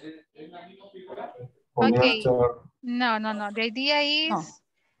 silk. Okay. No. The idea is,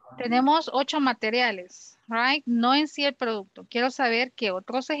 tenemos 8 materiales, right? No en sí el producto. Quiero saber qué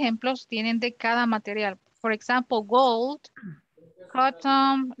otros ejemplos tienen de cada material. For example, gold,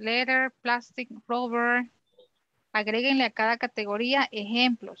 cotton, leather, plastic, rubber. Agréguenle a cada categoría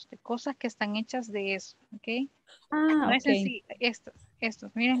ejemplos de cosas que están hechas de eso, ¿ok? Ah, no es en ok. sí,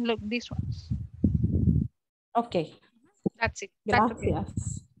 estos, miren, look, these ones. Ok. That's it.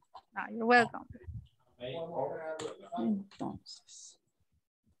 Gracias. Okay. You're welcome. Entonces.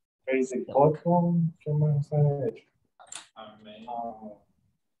 De cotton, ¿qué más ha hecho?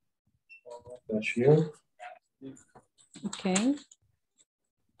 The shield. Ok.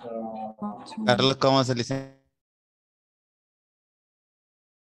 Carlos, ¿cómo se dice?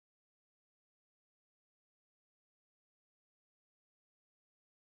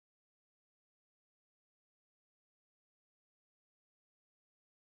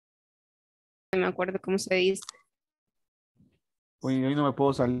 No me acuerdo cómo se dice. Uy, hoy no me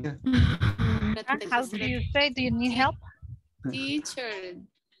puedo salir. How do you say? Do you need help? Teacher.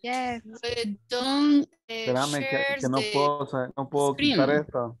 Yes. We don't Espérame share que no puedo screen. quitar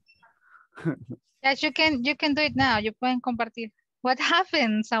esto. Yes, you can do it now. You pueden compartir. What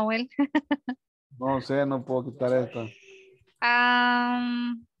happened, Samuel? No sé, no puedo quitar esto.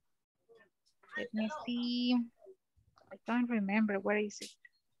 Let me see. I don't remember. Where is it?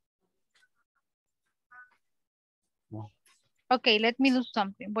 No. Okay, let me do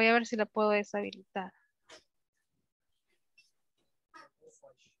something. Voy a ver si la puedo deshabilitar.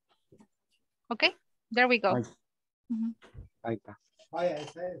 Okay, there we go. Ahí está.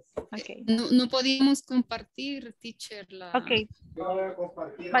 Okay. No podíamos compartir, teacher. Okay.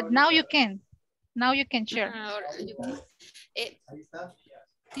 But now you can. Now you can share.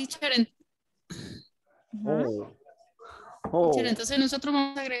 Teacher, Oh. entonces nosotros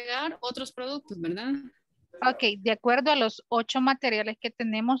vamos a agregar otros productos, ¿verdad? Ok, de acuerdo a los 8 materiales que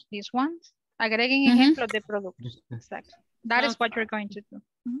tenemos, these ones, agreguen ejemplos de productos. Exacto. That is what you're going to do.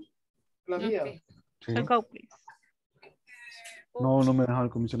 Okay. So go, please. No me dejaba el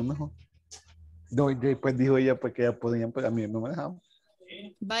comisionado mejor. No, y después dijo ella pues que ya podían, pues a mí no me dejaba.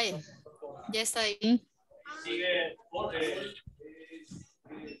 Vaya, ya está ahí.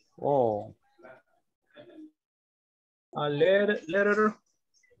 Oh. A letter.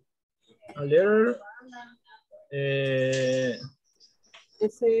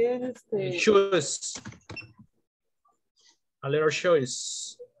 Ese es shoes. A letter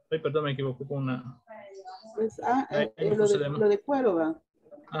choice. Ay, perdón, me equivoco con una. Pues, No lo de cuero, ¿va?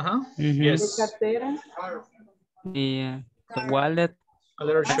 Ajá. Ujú. De cartera. Y the wallet. A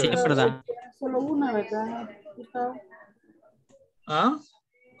letter Sí, choice. es verdad. Solo una, ¿verdad, Gustavo? ¿Ah?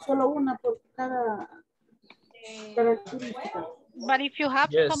 Solo una por cada característica. But if you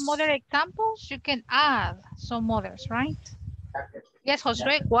have Yes. some other examples, you can add some others, right? Yes,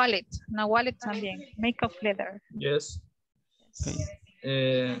 Josué, wallet. Una wallet también. Make of leather. Yes.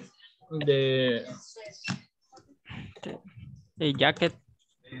 Okay. The jacket.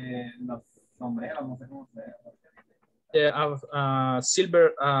 Sombrero, no sé cómo se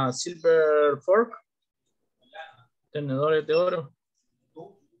silver fork. Tenedores de oro.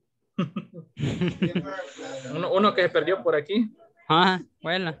 uno que se perdió por aquí. Ah,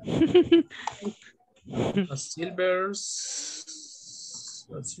 bueno. A silver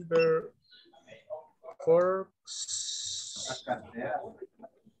forks.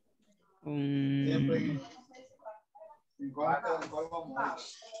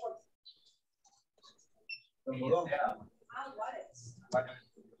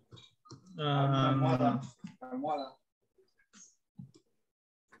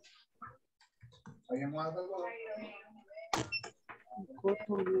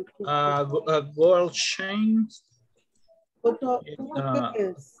 Gold chain.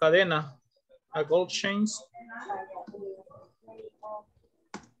 Cadena. A gold chains.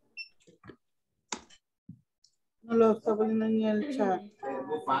 No lo está poniendo en el chat.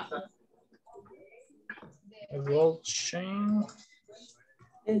 A gold chain.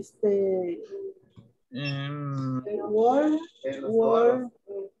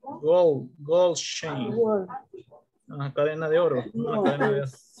 Gold chain. Una cadena de oro. No, cadena de oro.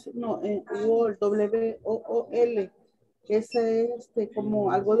 wool, W-O-O-L. Ese es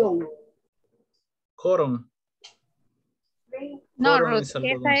como algodón. Cotton. No, Cotton Ruth, es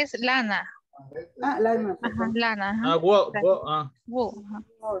algodón. esa es lana. Lana. Ajá, lana. Ajá. Wool. Wool, ajá.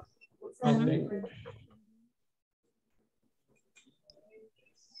 Okay.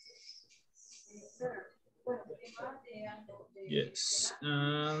 Yes.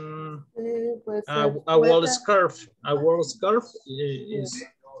 A wool scarf. A wool scarf is.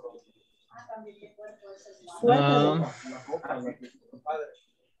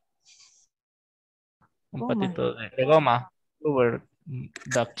 Un patito de goma. Rubber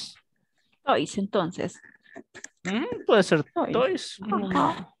ducks. Toys, entonces. Puede ser toys.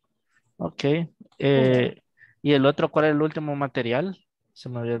 Ok. ¿Y el otro cuál es el último material? Se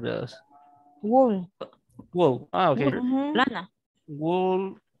me había olvidado. Wool. Wool. Ah, ok. Lana.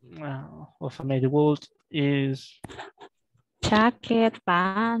 Wool. Of a made wool is. Jacket,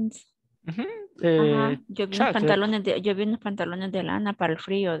 pants. Ajá. Yo vi unos pantalones de lana para el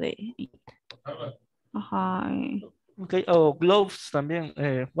frío Ajá. Ok. Gloves también.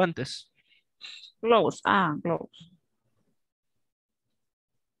 Guantes. Gloves. Gloves.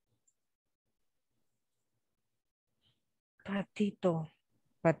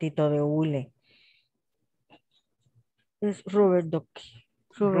 Patito de hule. Es rubber duck.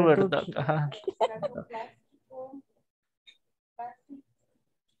 Rubber duck. Ajá.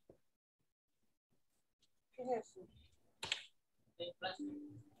 ¿Qué es eso?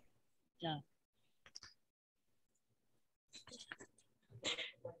 Ya.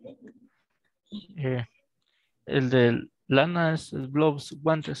 El de lana es gloves,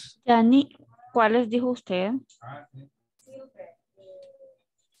 guantes. Yani, ¿cuáles dijo usted?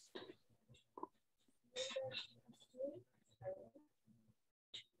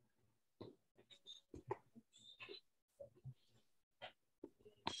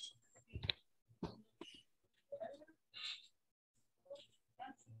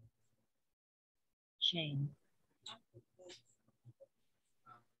 Chain.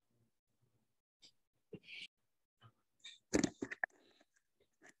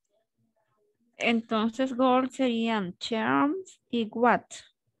 Entonces, gold serían charms y what?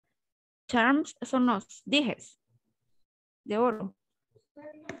 Charms son los dijes de oro.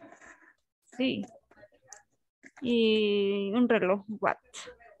 Sí. Y un reloj, what?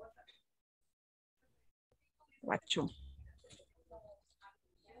 Guacho.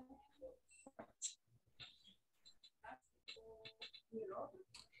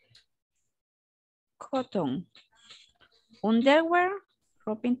 Cotton. Underwear,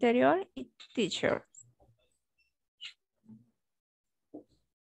 ropa interior y t-shirt.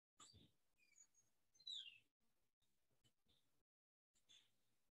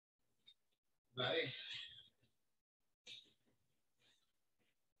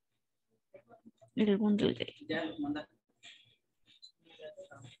 El bundle de...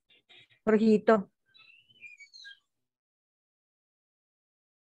 Jorgito.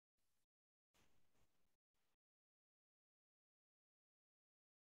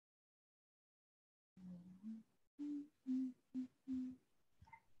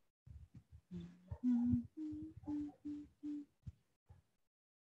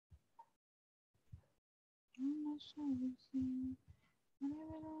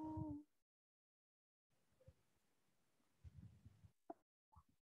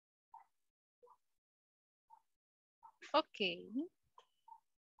 Okay.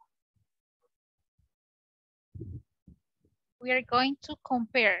 We are going to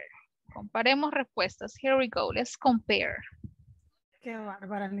compare. Comparemos respuestas. Here we go. Let's compare. Qué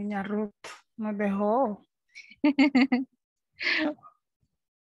bárbara, niña Ruth. Nos dejó.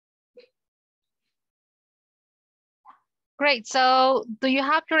 Great. So do you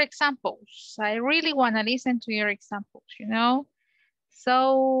have your examples? I really want to listen to your examples, you know?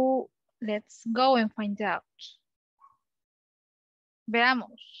 So let's go and find out.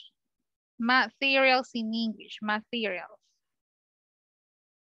 Veamos. Materials in English. Materials.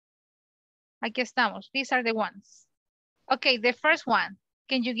 Aquí estamos. These are the ones. Okay, the first one.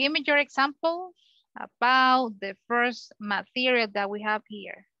 Can you give me your examples about the first material that we have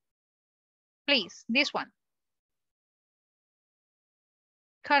here? Please, this one.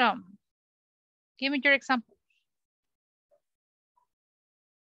 Cotton. Give me your example.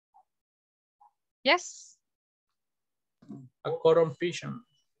 Yes? A cotton pigeon.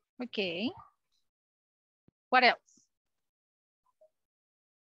 Okay. What else?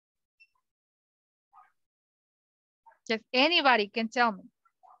 Just anybody can tell me.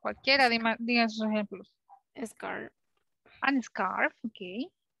 Cualquiera diga sus ejemplos. Scarf. And scarf, okay.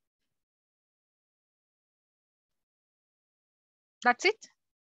 That's it?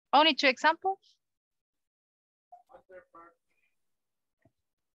 Only 2 examples?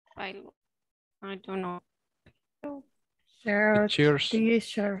 I don't know. Shirt, Cheers.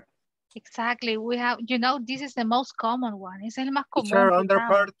 t-shirt. Exactly. We have, you know, this is the most common one. Es el más común. Teacher,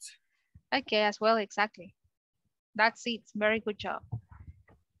 underparts. Okay, as well, exactly. That's it. Very good job.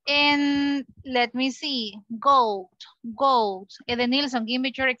 And let me see. Gold. Gold. Eden Nilsson, give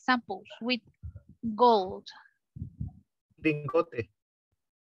me your examples with gold. Lingote.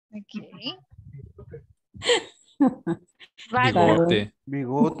 Okay. Bigote.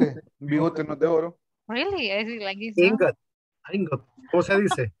 Bigote. Bigote no es de oro. Really? Is it like this? No? Ingot. Ingot. ¿Cómo se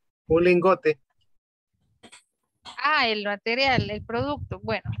dice? Un lingote. Ah, el material, el producto.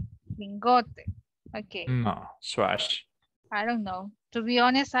 Bueno, lingote. Okay. No, swash. I don't know. To be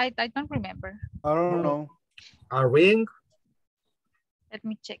honest, I don't remember. I don't know. A ring. Let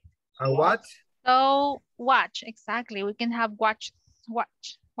me check. A watch. So, watch. Exactly. We can have watch.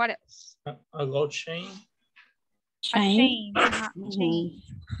 Watch. What else? A gold chain. A chain. Ajá, chain.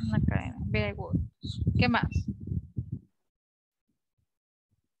 Una cadena. Very good. ¿Qué más?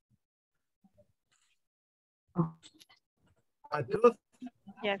 A tooth.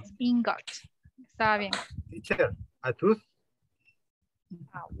 Yes, ingot. Está bien. Teacher, a tooth.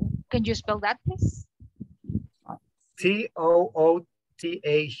 Can you spell that, please? T-O-O-T-H.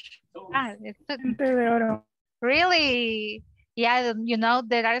 Ah, really? Yeah, you know,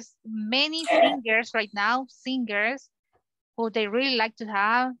 there are many singers right now, singers who they really like to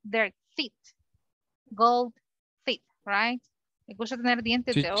have their teeth, gold teeth, right? Me gusta tener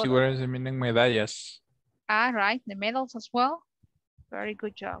dientes de oro. Where se miren medallas. Ah, right, the medals as well. Very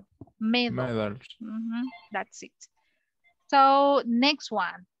good job. Medals. That's it. So next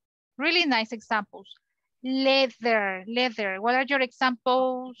one, really nice examples. Leather, leather. What are your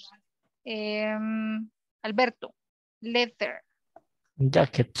examples? Alberto, leather.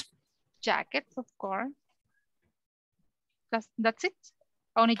 Jacket. Jackets, of course. That's it?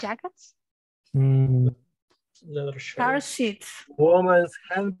 Only jackets? Leather shirt. Car seats. Woman's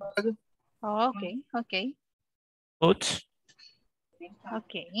handbag. Oh, okay, okay. Boots.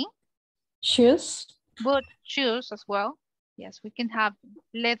 Okay. Shoes. Boot, shoes as well. Yes, we can have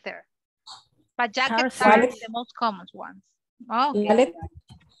leather. But jackets are the most common ones. Oh, okay. Wallet.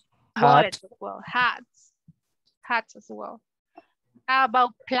 Wallets as well. Hats. Hats as well. How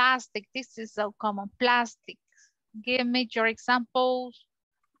about plastic? This is so common. Plastic. Give me your examples.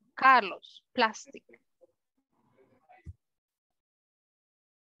 Carlos, plastic.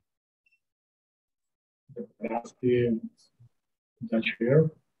 The plastic, the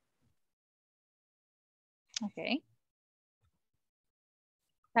chair. Okay.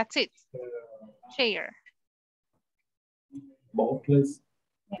 That's it. Chair. Bottles.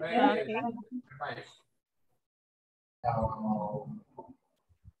 Okay.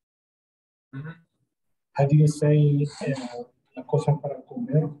 How do you say la cosa para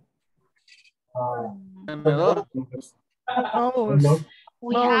comer?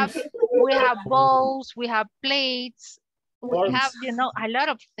 We have bowls, we have plates, we have, you know, a lot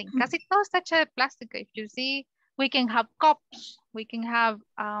of things. Casi todo está hecho de plástico. If you see, we can have cups, we can have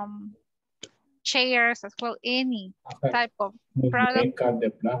chairs as well, any type of product. De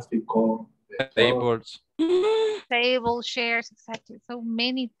plástico. Tables. Table, chairs, exactly. So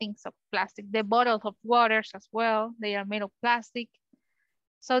many things of plastic. The bottles of waters as well, they are made of plastic.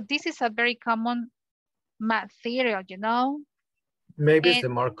 So this is a very common material, you know? Maybe it's the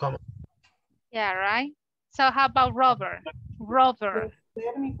more common. Yeah, right? So how about rubber? Rubber.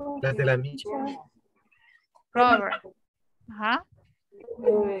 Las de la micha. Rubber. Uh-huh.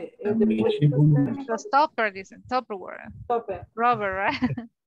 Los topper, dicen, topperware. Rubber, right?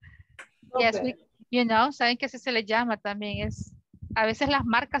 Yes, you know, saben que así se le llama también. Es, a veces las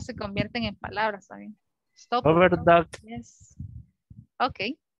marcas se convierten en palabras también. Rubber duck. Yes.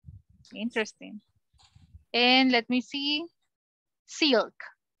 Okay. Interesting. And let me see. Silk.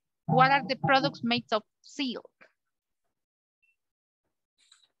 What are the products made of silk?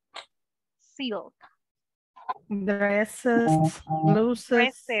 Silk. Dresses,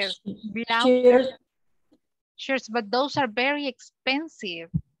 blouses, shirts, but those are very expensive,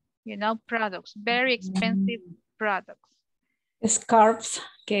 you know, products, very expensive products. Scarves,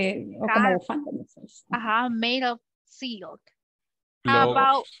 como bufandas. Made of silk. How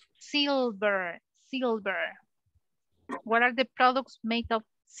about silver? Silver. What are the products made of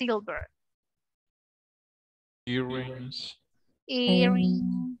silver? Earrings.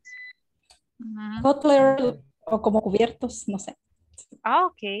 Earrings. Cutlery o como cubiertos, no sé.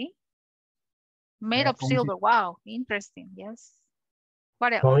 Okay. Made of silver. Wow, interesting. Yes.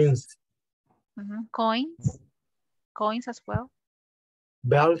 What else? Coins. Coins. Coins as well.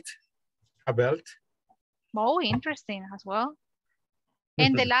 Belt. A belt. Oh, interesting as well.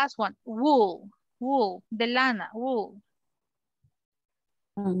 And the last one, wool. Wool. The lana, wool.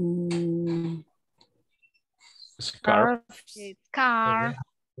 Scarf. Scarf.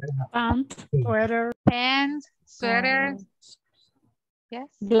 pants, sweater, Pants, sweaters. Yes.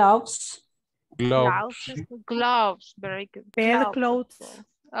 Gloves. Gloves. Very good. bedclothes.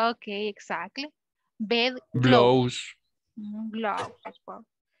 Okay, exactly. Bed Blows. Gloves as well.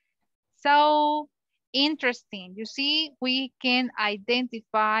 So interesting. You see, we can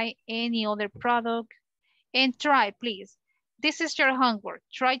identify any other product and try, please. This is your homework.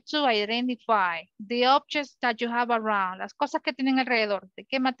 Try to identify the objects that you have around. Las cosas que tienen alrededor. ¿De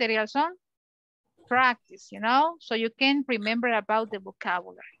qué material son? Practice, you know, so you can remember about the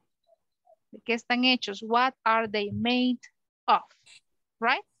vocabulary. ¿De qué están hechos? What are they made of?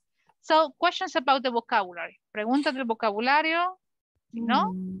 Right? So, questions about the vocabulary. Preguntas del vocabulario.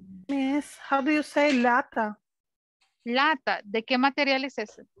 ¿No? Miss, how do you say lata? Lata. ¿De qué material es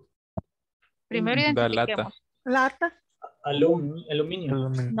ese? Primero identifiquemos. Lata. Aluminio.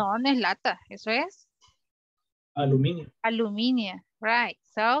 No, no es lata. Eso es Aluminio. aluminio. Right.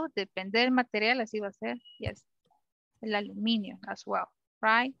 So, depende del material, así va a ser. Yes. El aluminio as well.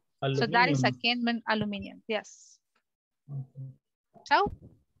 Right? So, that is again aluminum. Yes. So,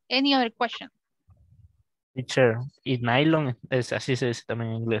 any other question? Teacher, y nylon, así se dice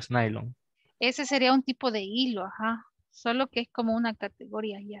también en inglés, nylon. Ese sería un tipo de hilo, ajá. Solo que es como una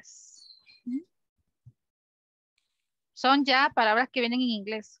categoría, yes. Son ya palabras que vienen en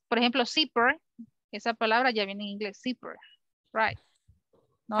inglés. Por ejemplo, zipper, esa palabra ya viene en inglés, zipper. Right.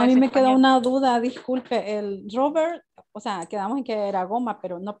 No, a mí me queda español. una duda, disculpe, el rubber, o sea, quedamos en que era goma,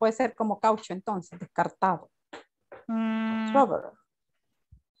 pero no puede ser como caucho entonces, descartado. Rubber.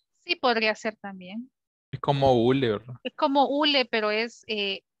 Sí, podría ser también. Es como hule, ¿verdad? Es como hule, pero es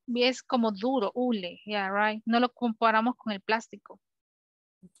como duro, hule, yeah, right. No lo comparamos con el plástico.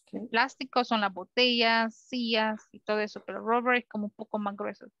 El plástico son las botellas, sillas y todo eso, pero rubber es como un poco más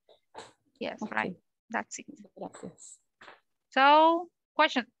grueso. Yes, right. That's it. Gracias. So,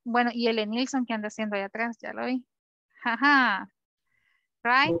 question. Bueno, y el Nilsson que anda haciendo ahí atrás, ya lo vi. Jaja.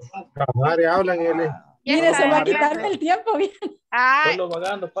 Right. Hablan, Mire, se va a quitarme el tiempo bien. Ah, Solo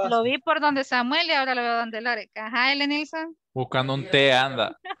vagando, pasa. lo vi por donde Samuel y ahora lo veo donde Lore. Ajá, el Nilsson. Buscando un té,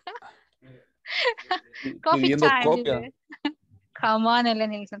 anda. Coffee Pidiendo time. copia. Dice. Come on,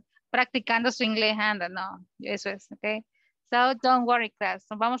 Ellen Nilsson. Practicando su inglés, anda. No, eso es, ok. So, don't worry, class.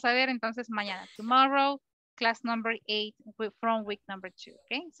 Vamos a ver entonces mañana. Tomorrow, class number 8 from week number 2,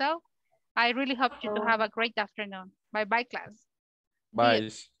 okay? So, I really hope you to have a great afternoon. Bye-bye, class. Bye.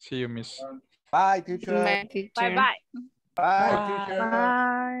 See you, miss. Bye, teacher. Bye, teacher. Bye-bye. Bye, teacher.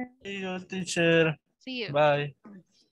 Bye. See you, teacher. See you. Bye.